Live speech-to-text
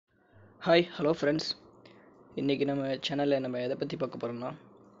Hi hello friends. இன்றைக்கி நம்ம சேனலில் நம்ம எதை பற்றி பார்க்க போகிறோம்னா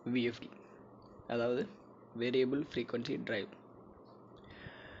விஎஃப்டி, அதாவது வேரியபிள் ஃப்ரீக்வன்சி டிரைவ்.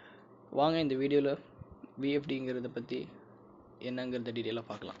 வாங்க இந்த வீடியோவில் விஎஃப்டிங்கிறத பற்றி என்னங்கிறத டீட்டெயிலாக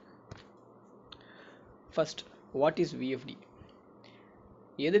பார்க்கலாம். First, what is VFD?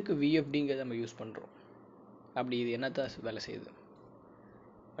 எதுக்கு விஎஃப்டிங்கிறத நம்ம யூஸ் பண்ணுறோம், அப்படி இது என்னத்தான் வேலை செய்யுது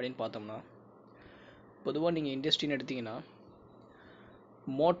அப்படின்னு பார்த்தோம்னா, பொதுவாக நீங்கள் இண்டஸ்ட்ரின்னு எடுத்திங்கன்னா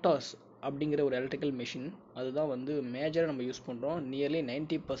மோட்டார்ஸ் அப்படிங்கிற ஒரு எலக்ட்ரிக்கல் மிஷின் அதுதான் மேஜராக நம்ம யூஸ் பண்ணுறோம். Nearly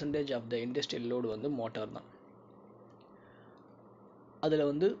 90% of the industrial load motor தான். அதில்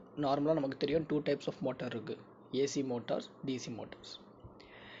நார்மலாக நமக்கு தெரியும் 2 டைப்ஸ் ஆஃப் மோட்டார் இருக்குது, ஏசி மோட்டார்ஸ், டிசி மோட்டார்ஸ்.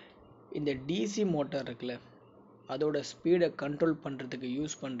 இந்த டிசி மோட்டார் இருக்குல்ல, அதோட ஸ்பீடை கண்ட்ரோல் பண்ணுறதுக்கு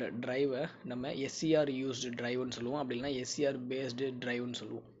யூஸ் பண்ணுற டிரைவை நம்ம எஸ்சிஆர் யூஸ்டு டிரைவ்னு சொல்லுவோம், அப்படி இல்லைனா எஸ்சிஆர் பேஸ்டு டிரைவ்னு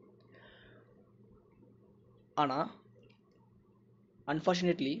சொல்லுவோம். ஆனால்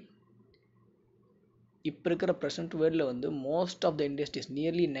அன்ஃபார்ச்சுனேட்லி இப்போ இருக்கிற ப்ரெசன்ட் வேர்ல்டில் most of the industries,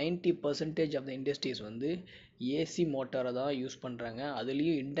 nearly 90% of the industries AC மோட்டாரை தான் யூஸ் பண்ணுறாங்க.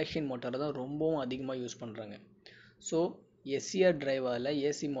 அதுலேயும் இண்டக்ஷன் மோட்டாரை தான் ரொம்பவும் அதிகமாக யூஸ் பண்ணுறாங்க. ஸோ எஸ்சிஆர் டிரைவால்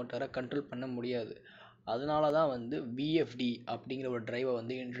ஏசி மோட்டாரை கண்ட்ரோல் பண்ண முடியாது. அதனால தான் விஎஃப்டி அப்படிங்கிற ஒரு டிரைவை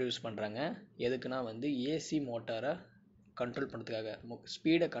இன்ட்ரடியூஸ் பண்ணுறாங்க. எதுக்குன்னா ஏசி மோட்டாரை கண்ட்ரோல் பண்ணுறதுக்காக,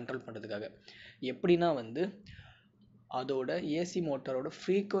 ஸ்பீடை கண்ட்ரோல் பண்ணுறதுக்காக. எப்படின்னா அதோட ஏசி மோட்டாரோட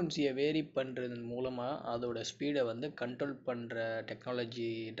ஃப்ரீக்குவன்சியை வேரி பண்ணுறதன் மூலமாக அதோட ஸ்பீடை கண்ட்ரோல் பண்ணுற டெக்னாலஜி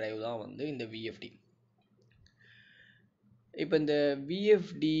டிரைவ் தான் இந்த விஎஃப்டி. இப்போ இந்த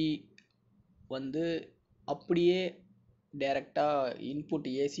விஎஃப்டி அப்படியே டைரெக்டாக இன்புட்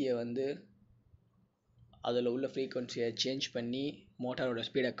ஏசியை அதில் உள்ள ஃப்ரீக்குவன்சியை சேஞ்ச் பண்ணி மோட்டாரோட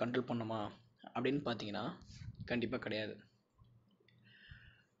ஸ்பீடை கண்ட்ரோல் பண்ணுமா அப்படின்னு பார்த்தீங்கன்னா கண்டிப்பாக கிடையாது.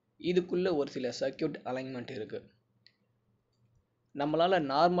 இதுக்குள்ளே ஒரு சில சர்க்யூட் அலைன்மெண்ட் இருக்குது. நம்மளால்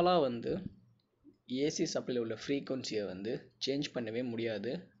நார்மலாக ஏசி சப்ளையில் உள்ள ஃப்ரீக்குவன்சியை சேஞ்ச் பண்ணவே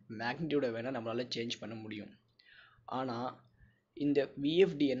முடியாது. மேக்னிடியூடை வேணால் நம்மளால் சேஞ்ச் பண்ண முடியும். ஆனால் இந்த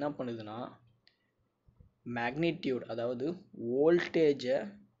விஎஃப்டி என்ன பண்ணுதுன்னா, மேக்னிடியூட், அதாவது வோல்டேஜை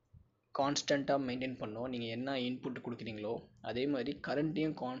கான்ஸ்டண்ட்டாக மெயின்டைன் பண்ணும். நீங்கள் என்ன இன்புட் கொடுக்குறீங்களோ அதே மாதிரி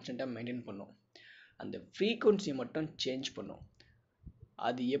கரண்ட்டையும் கான்ஸ்டண்ட்டாக மெயின்டைன் பண்ணும். அந்த ஃப்ரீக்குவன்சி மட்டும் சேஞ்ச் பண்ணும்.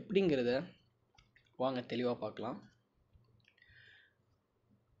 அது எப்படிங்கிறத வாங்க தெளிவாக பார்க்கலாம்.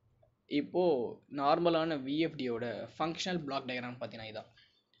 இப்போது நார்மலான விஎஃப்டியோட ஃபங்க்ஷனல் பிளாக் டயக்ராம் பார்த்தீங்கன்னா இதான்.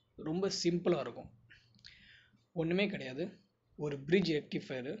 ரொம்ப சிம்பிளாக இருக்கும். ஒன்றுமே கிடையாது. ஒரு பிரிட்ஜ்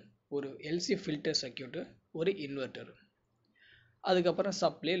ரெக்டிஃபயரு, ஒரு எல்சி ஃபில்டர் சர்க்யூட்டு, ஒரு இன்வெர்ட்டர், அதுக்கப்புறம்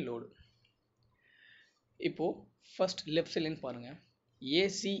சப்ளை லோடு. இப்போது ஃபர்ஸ்ட் லெஃப்ட் சைட்லேருந்து பாருங்கள்.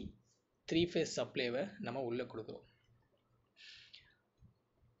 ஏசி 3 ஃபேஸ் சப்ளைவை நம்ம உள்ளே கொடுக்குறோம்.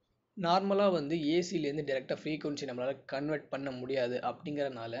 நார்மலாக ஏசிலேருந்து டைரெக்டாக ஃப்ரீக்குவன்சி நம்மளால் கன்வெர்ட் பண்ண முடியாது.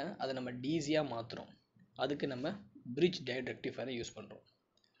 அப்படிங்கிறனால அதை நம்ம டிசியாக மாற்றுறோம். அதுக்கு நம்ம பிரிட்ஜ் டயோட் ரெக்டிஃபயரை யூஸ் பண்ணுறோம்.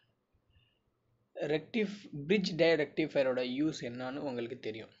 பிரிட்ஜ் டயோட் ரெக்டிஃபயரோட யூஸ் என்னன்னு உங்களுக்கு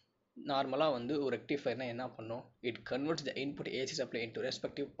தெரியும். நார்மலாக ஒரு ரெக்டிஃபயர்னா என்ன பண்ணும்? It converts the input AC supply into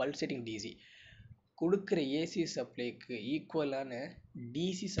respective pulsating DC. கொடுக்குற ஏசி சப்ளைக்கு ஈக்குவலான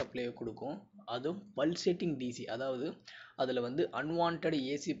டிசி சப்ளையை கொடுக்கும். அதுவும் பல்சேட்டிங் டிசி, அதாவது அதில் அன்வான்ட்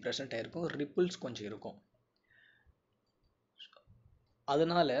ஏசி ப்ரெசென்ட் ஆகிருக்கும், ரிப்பிள்ஸ் கொஞ்சம் இருக்கும்.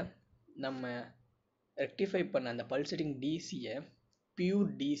 அதனால் நம்ம ரெக்டிஃபை பண்ண அந்த பல்சேட்டிங் டிசியை பியூர்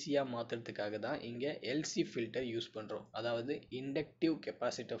டிசியாக மாற்றுறதுக்காக தான் இங்கே எல்சி ஃபில்டர் யூஸ் பண்ணுறோம், அதாவது இண்டக்டிவ்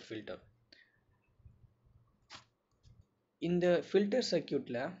கெப்பாசிட்டர் ஃபில்டர். இந்த ஃபில்டர்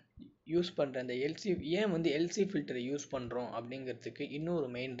சர்க்யூட்டில் யூஸ் பண்ணுற அந்த ஏன் எல்சி ஃபில்டரை யூஸ் பண்ணுறோம் அப்படிங்கிறதுக்கு இன்னொரு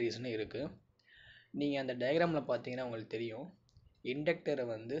மெயின் ரீசனும் இருக்குது. நீங்கள் அந்த டயக்ராமில் பார்த்தீங்கன்னா உங்களுக்கு தெரியும். இண்டக்டரை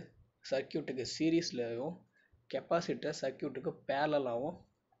சர்க்யூட்டுக்கு சீரீஸ்லையும் கெப்பாசிட்டர் சர்க்யூட்டுக்கு பேரலாகவும்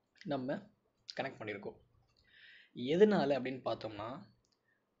நம்ம கனெக்ட் பண்ணியிருக்கோம். எதனால் அப்படின்னு பார்த்தோம்னா,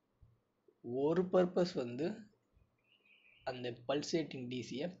 ஒரு பர்பஸ் அந்த பல்சேட்டிங்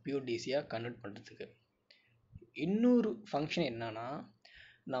டிசியை பியூர் டிசியாக கன்வெர்ட் பண்ணுறதுக்கு. இன்னொரு ஃபங்க்ஷன் என்னன்னா,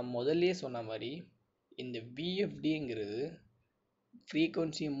 நான் முதல்லே சொன்ன மாதிரி இந்த விஎஃப்டிங்கிறது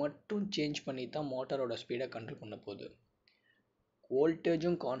ஃப்ரீக்குவன்சியை மட்டும் சேஞ்ச் பண்ணி தான் மோட்டாரோட ஸ்பீடை கண்ட்ரோல் பண்ண போகுது.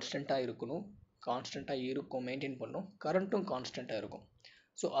 வோல்டேஜும் கான்ஸ்டண்ட்டாக இருக்கணும், கான்ஸ்டண்ட்டாக இருக்கும், மெயின்டைன் பண்ணும். கரண்ட்டும் கான்ஸ்டண்ட்டாக இருக்கும்.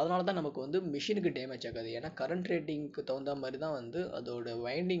 ஸோ அதனால தான் நமக்கு மிஷினுக்கு டேமேஜ் ஆகாது. ஏன்னா கரண்ட் ரேட்டிங்க்கு தகுந்த மாதிரி தான் அதோட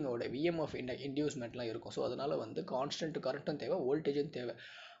வைண்டிங்கோட விஎம்எஃப் இன்டியூஸ்மெண்ட்லாம் இருக்கும். ஸோ அதனால் கான்ஸ்டன்ட் கரண்ட்டும் தேவை, வோல்டேஜும் தேவை.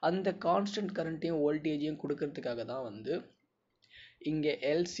 அந்த கான்ஸ்டன்ட் கரண்ட்டையும் வோல்டேஜையும் கொடுக்கறதுக்காக தான் இங்கே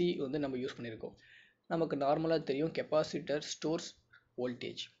எல்சி நம்ம யூஸ் பண்ணியிருக்கோம். நமக்கு நார்மலாக தெரியும் கெப்பாசிட்டர் ஸ்டோர்ஸ்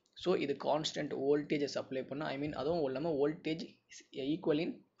வோல்டேஜ். ஸோ இது கான்ஸ்டன்ட் வோல்டேஜை சப்ளை பண்ண, அதுவும் இல்லாமல் வோல்டேஜ் ஈக்குவல்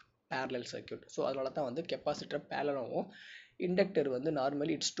இன் பேரலல் சர்க்யூட். ஸோ அதனால தான் capacitor பேரலாகவும், inductor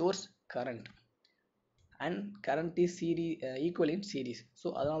normally it stores current and current is equal in series. So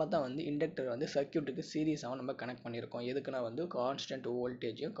அதனால தான் வந்து இண்டக்டர் வந்து சர்க்யூட்டுக்கு சீரீஸாகவும் நம்ம கனெக்ட் பண்ணியிருக்கோம். எதுக்குன்னா வந்து கான்ஸ்டன்ட்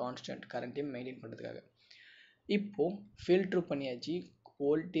வோல்டேஜையும் கான்ஸ்டன்ட் கரண்ட்டையும் மெயின்டைன் பண்ணுறதுக்காக. இப்போது ஃபில்ட்ரு பண்ணியாச்சு,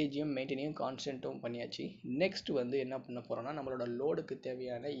 வோல்டேஜையும் மெயின்டைனையும் கான்ஸ்டன்ட்டும் பண்ணியாச்சு. நெக்ஸ்ட் வந்து என்ன பண்ண போகிறோம்னா நம்மளோட லோடுக்கு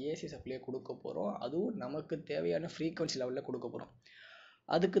தேவையான ஏசி சப்ளையை கொடுக்க போகிறோம். அதுவும் நமக்கு தேவையான ஃப்ரீக்வன்சி லெவலில் கொடுக்க போகிறோம்.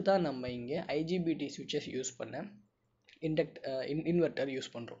 அதுக்கு தான் நம்ம இங்கே ஐஜிபிடி சுவிட்சஸ் யூஸ் பண்ண இன்வெர்ட்டர்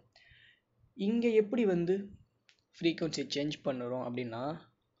யூஸ் பண்ணுறோம். இங்கே எப்படி வந்து ஃப்ரீக்வன்சி சேஞ்ச் பண்ணுறோம் அப்படின்னா,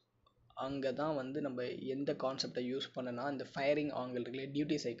 அங்கே தான் வந்து நம்ம எந்த கான்செப்டை யூஸ் பண்ணனா இந்த ஃபயரிங் ஆங்கிள் இருக்குல்ல,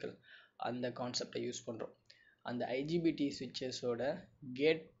 டியூட்டி சைக்கிள், அந்த கான்செப்டை யூஸ் பண்ணுறோம். அந்த ஐஜிபிடி சுவிட்சஸோட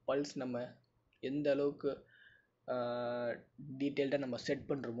கேட் பல்ஸ் நம்ம எந்த அளவுக்கு டீட்டெயில்டாக நம்ம செட்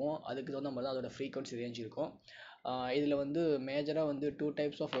பண்ணுறோமோ அதுக்கு தகுந்த மாதிரி தான் அதோட ஃப்ரீக்வன்சி ரேஞ்ச் இருக்கும். இதில் வந்து மேஜராக வந்து 2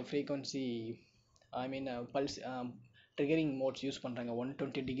 types of frequency pulse triggering modes use பண்ணுறாங்க.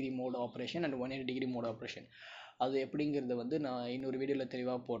 120 degree mode operation and 180 degree mode operation. அது எப்படிங்கிறத வந்து நான் இன்னொரு வீடியோவில்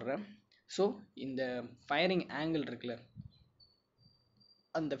தெளிவாக போடுறேன். ஸோ இந்த ஃபயரிங் ஆங்கிள் இருக்குல்ல,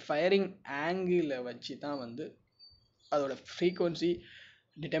 அந்த ஃபயரிங் ஆங்கிளை வச்சு தான் வந்து அதோட ஃப்ரீக்வன்சி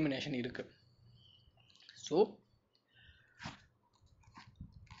டிட்டர்மினேஷன் இருக்குது. ஸோ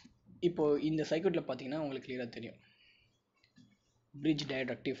இப்போது இந்த சர்க்யூட்டில் பார்த்தீங்கன்னா உங்களுக்கு கிளியராக தெரியும், bridge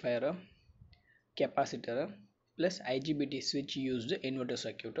diode ரெக்டிஃபயரு, capacitor plus IGBT ஸ்விட்ச் யூஸ்டு இன்வெர்டர்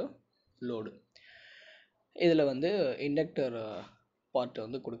சர்க்யூட்டு, லோடு. இதில் வந்து இண்டக்டர் பார்ட்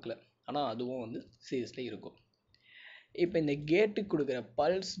வந்து கொடுக்கல, ஆனால் அதுவும் வந்து சீரீஸில் இருக்கும். இப்போ இந்த கேட்டுக்கு கொடுக்குற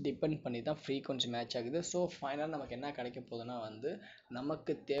பல்ஸ் டிபெண்ட் பண்ணி தான் ஃப்ரீக்வன்சி மேட்ச் ஆகுது. ஸோ ஃபைனலாக நமக்கு என்ன கிடைக்க போகுதுன்னா வந்து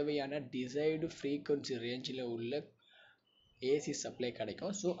நமக்கு தேவையான டிசைர்டு ஃப்ரீக்வன்சி ரேஞ்சில் உள்ள ஏசி சப்ளை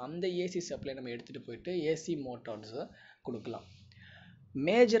கிடைக்கும். ஸோ அந்த ஏசி சப்ளை நம்ம எடுத்துகிட்டு போயிட்டு ஏசி மோட்டார்ஸை கொடுக்கலாம்.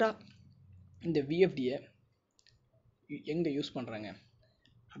 மேஜராக இந்த விஎஃப்டியை எங்கே யூஸ் பண்ணுறாங்க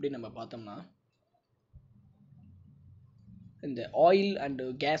அப்படின்னு நம்ம பார்த்தோம்னா, இந்த ஆயில் அண்டு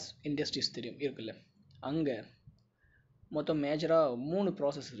கேஸ் இண்டஸ்ட்ரீஸ் இருக்குல்ல, அங்கே மொத்தம் மேஜராக 3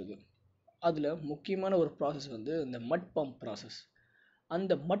 ப்ராசஸ் இருக்குது. அதில் முக்கியமான ஒரு ப்ராசஸ் வந்து இந்த மட் பம்ப் ப்ராசஸ்.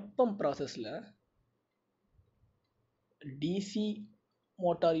 அந்த மட் பம்ப் ப்ராசஸில் டிசி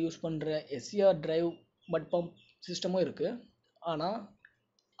மோட்டார் யூஸ் பண்ணுற எஸ்சிஆர் டிரைவ் மட் பம்ப் சிஸ்டமும் இருக்குது. ஆனால்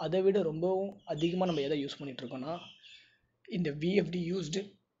அதை விட ரொம்பவும் அதிகமாக நம்ம எதை யூஸ் பண்ணிகிட்ருக்கோன்னா இந்த விஎஃப்டி யூஸ்டு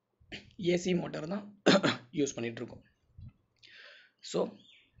ஏசி மோட்டார் தான் யூஸ் பண்ணிகிட்ருக்கோம். ஸோ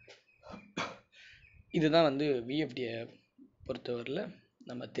இதுதான் வந்து விஎஃப்டியை பொறுத்தவரையில்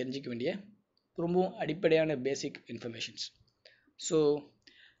நம்ம தெரிஞ்சிக்க வேண்டிய ரொம்பவும் அடிப்படையான பேசிக் இன்ஃபர்மேஷன்ஸ். ஸோ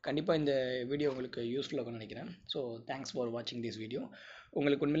கண்டிப்பாக இந்த வீடியோ உங்களுக்கு யூஸ்ஃபுல்லாக இருக்கும்னு நினைக்கிறேன். ஸோ தேங்க்ஸ் ஃபார் வாட்சிங் திஸ் வீடியோ.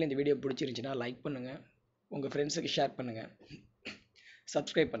 உங்களுக்கு உண்மையிலே இந்த வீடியோ பிடிச்சிருந்துச்சின்னா லைக் பண்ணுங்கள், உங்கள் ஃப்ரெண்ட்ஸுக்கு ஷேர் பண்ணுங்கள்,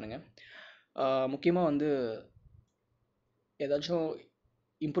 சப்ஸ்கிரைப் பண்ணுங்கள். முக்கியமாக வந்து ஏதாச்சும்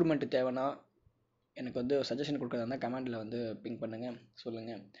இம்ப்ரூவ்மெண்ட் தேவைன்னா எனக்கு வந்து சஜஷன் கொடுக்குறதா இருந்தால் கமெண்டில் வந்து பிங் பண்ணுங்கள்,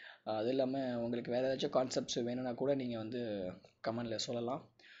 சொல்லுங்கள். அது இல்லாமல் உங்களுக்கு வேறு ஏதாச்சும் கான்செப்ட்ஸ் வேணும்னா கூட நீங்கள் வந்து கமெண்டில் சொல்லலாம்.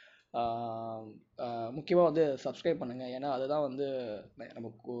 முக்கியமாக வந்து சப்ஸ்கிரைப் பண்ணுங்கள். ஏன்னா அதுதான் வந்து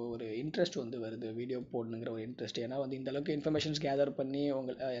நமக்கு ஒரு இன்ட்ரெஸ்ட் வந்து வருது, வீடியோ போடணுங்கிற ஒரு இன்ட்ரெஸ்ட். ஏன்னா வந்து இந்தளவுக்கு இன்ஃபர்மேஷன்ஸ் கேதர் பண்ணி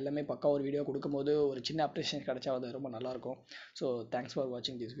எல்லாமே பக்கா ஒரு வீடியோ கொடுக்கும்போது ஒரு சின்ன அப்ரிஷியேஷன் கிடைச்சா வந்து ரொம்ப நல்லாயிருக்கும். ஸோ தேங்க்ஸ் ஃபார்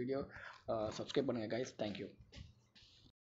வாட்சிங் திஸ் வீடியோ. சப்ஸ்கிரைப் பண்ணுங்கள் கைஸ். தேங்க்யூ.